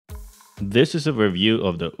This is a review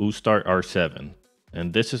of the Aoostar R7,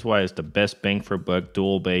 and this is why it's the best bang for buck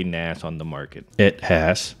dual bay NAS on the market. It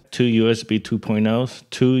has two USB 2.0s,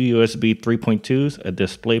 two USB 3.2s, a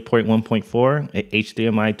DisplayPort 1.4, a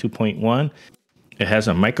HDMI 2.1. It has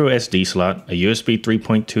a micro SD slot, a USB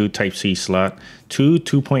 3.2 Type-C slot, two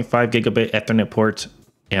 2.5 gigabit Ethernet ports,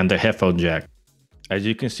 and the headphone jack. As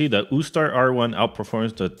you can see, the Aoostar R1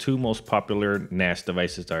 outperforms the two most popular NAS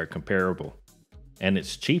devices that are comparable, and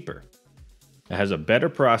it's cheaper. It has a better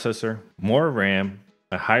processor, more RAM,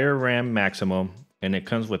 a higher RAM maximum, and it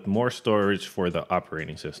comes with more storage for the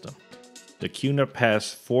operating system. The QNAP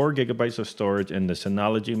has 4 gigabytes of storage, and the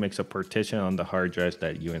Synology makes a partition on the hard drives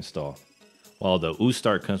that you install, while the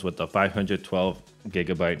Aoostar comes with a 512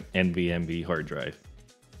 gigabyte NVMe hard drive.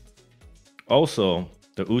 Also,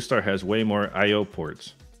 the Aoostar has way more I/O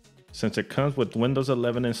ports. Since it comes with Windows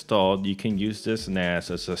 11 installed, you can use this NAS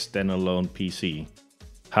as a standalone PC.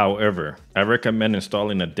 However, I recommend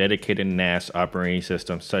installing a dedicated NAS operating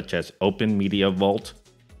system such as Open Media Vault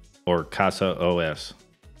or Casa OS.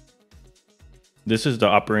 This is the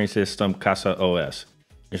operating system Casa OS.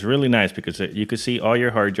 It's really nice because you can see all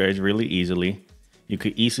your hard drives really easily. You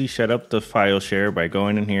could easily set up the file share by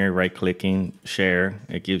going in here, right clicking, share.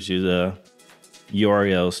 It gives you the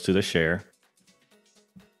URLs to the share.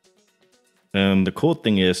 And the cool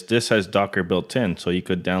thing is this has Docker built in, so you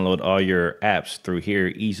could download all your apps through here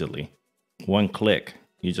easily. One click,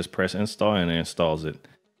 you just press install and it installs it.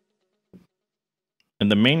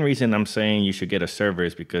 And the main reason I'm saying you should get a server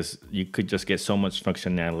is because you could just get so much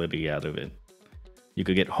functionality out of it. You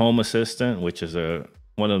could get Home Assistant, which is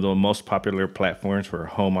one of the most popular platforms for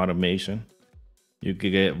home automation. You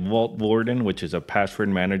could get Vault Warden, which is a password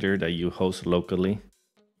manager that you host locally.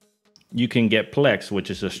 You can get Plex,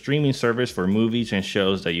 which is a streaming service for movies and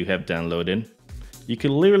shows that you have downloaded. You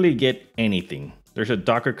can literally get anything. There's a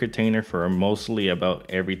Docker container for mostly about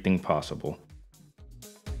everything possible.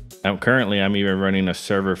 Currently, I'm even running a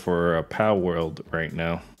server for a Pal World right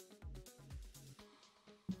now.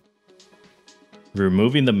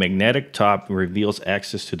 Removing the magnetic top reveals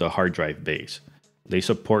access to the hard drive base. They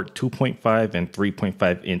support 2.5 and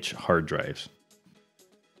 3.5 inch hard drives.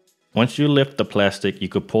 Once you lift the plastic, you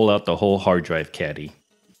could pull out the whole hard drive caddy.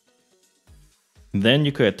 Then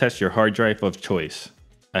you could attach your hard drive of choice.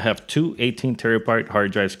 I have two 18 terabyte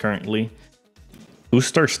hard drives currently.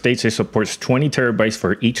 Aoostar states it supports 20 terabytes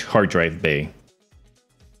for each hard drive bay.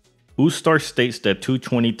 Aoostar states that two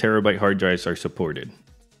 20 terabyte hard drives are supported.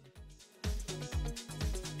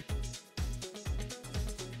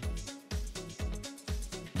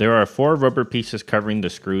 There are 4 rubber pieces covering the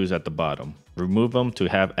screws at the bottom. Remove them to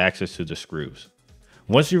have access to the screws.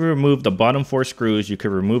 Once you remove the bottom 4 screws, you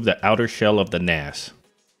can remove the outer shell of the NAS.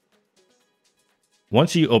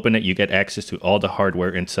 Once you open it, you get access to all the hardware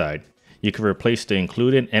inside. You can replace the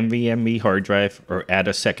included NVMe hard drive or add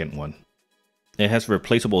a second one. It has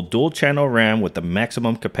replaceable dual channel RAM with a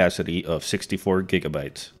maximum capacity of 64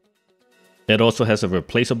 gigabytes. It also has a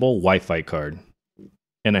replaceable Wi-Fi card.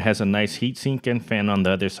 And it has a nice heatsink and fan on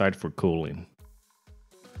the other side for cooling.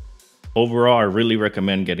 Overall, I really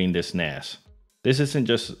recommend getting this NAS. This isn't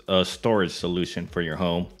just a storage solution for your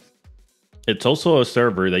home. It's also a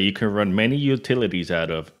server that you can run many utilities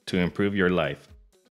out of to improve your life.